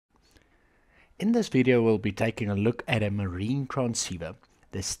In this video we'll be taking a look at a marine transceiver,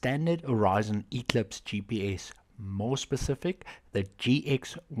 the Standard Horizon Eclipse GPS, more specific, the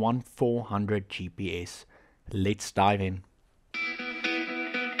GX1400GPS. Let's dive in.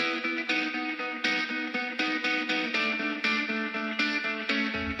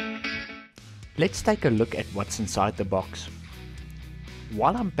 Let's take a look at what's inside the box.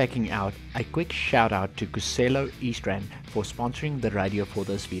 While I'm packing out, a quick shout out to Cuselo Eastran for sponsoring the radio for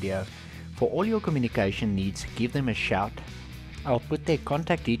this video. For all your communication needs, give them a shout. I'll put their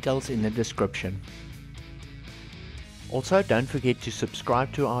contact details in the description. Also, don't forget to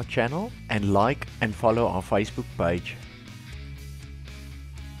subscribe to our channel and like and follow our Facebook page.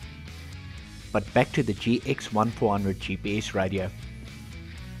 But back to the GX1400 GPS radio.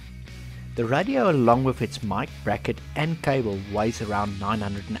 The radio, along with its mic, bracket and cable, weighs around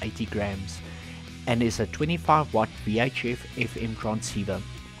 980 grams and is a 25 watt VHF FM transceiver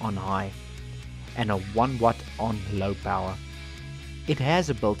on high and a 1 watt on low power. It has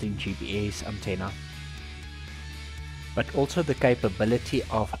a built-in GPS antenna, but also the capability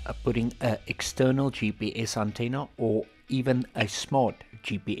of putting an external GPS antenna or even a smart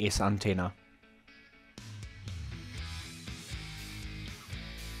GPS antenna.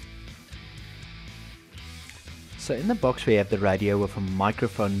 So in the box we have the radio with a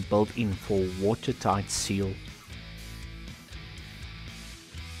microphone built in for watertight seal,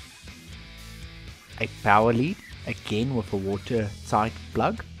 a power lead, again with a watertight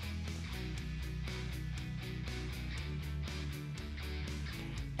plug,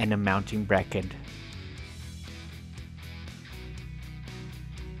 and a mounting bracket.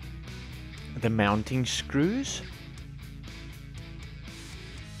 The mounting screws,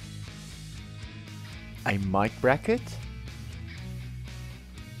 a mic bracket,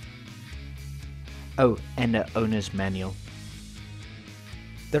 and the owner's manual.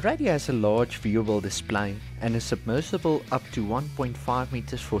 The radio has a large viewable display and is submersible up to 1.5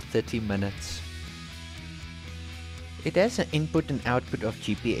 meters for 30 minutes. It has an input and output of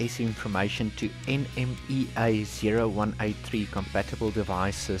GPS information to NMEA 0183 compatible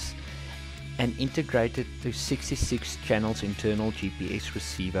devices and integrated to 66 channels internal GPS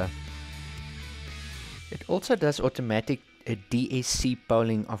receiver. It also does automatic DSC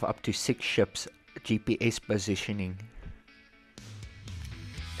polling of up to 6 ships GPS positioning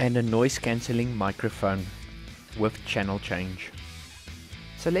and a noise cancelling microphone with channel change.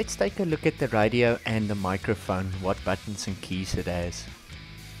 So let's take a look at the radio and the microphone, what buttons and keys it has.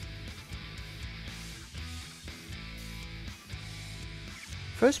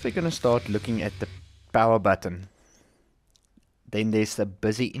 First we're going to start looking at the power button. Then there's the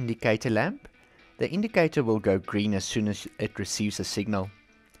busy indicator lamp. The indicator will go green as soon as it receives a signal.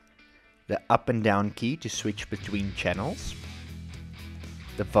 The up and down key to switch between channels.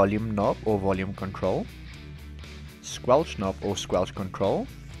 The volume knob or volume control. Squelch knob or squelch control.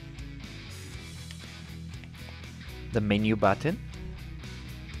 The menu button.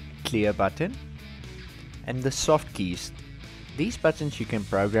 Clear button. And the soft keys. These buttons you can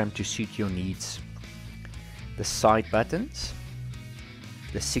program to suit your needs. The side buttons.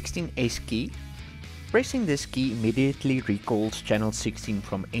 The 16S key. Pressing this key immediately recalls channel 16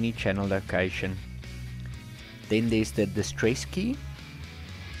 from any channel location. Then there's the distress key,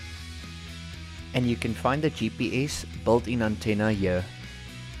 and you can find the GPS built-in antenna here.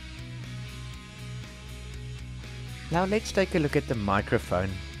 Now let's take a look at the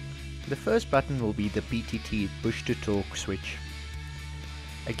microphone. The first button will be the PTT push to talk switch.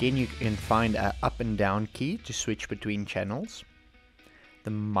 Again, you can find an up and down key to switch between channels.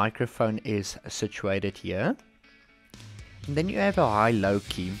 The microphone is situated here. And then you have a high-low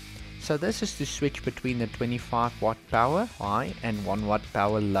key. So this is to switch between the 25 watt power high and 1 watt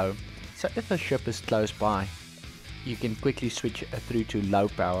power low. So if a ship is close by, you can quickly switch through to low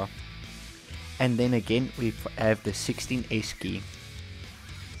power. And then again we have the 16S key.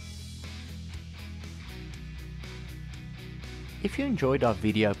 If you enjoyed our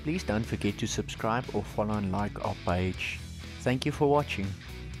video, please don't forget to subscribe or follow and like our page. Thank you for watching.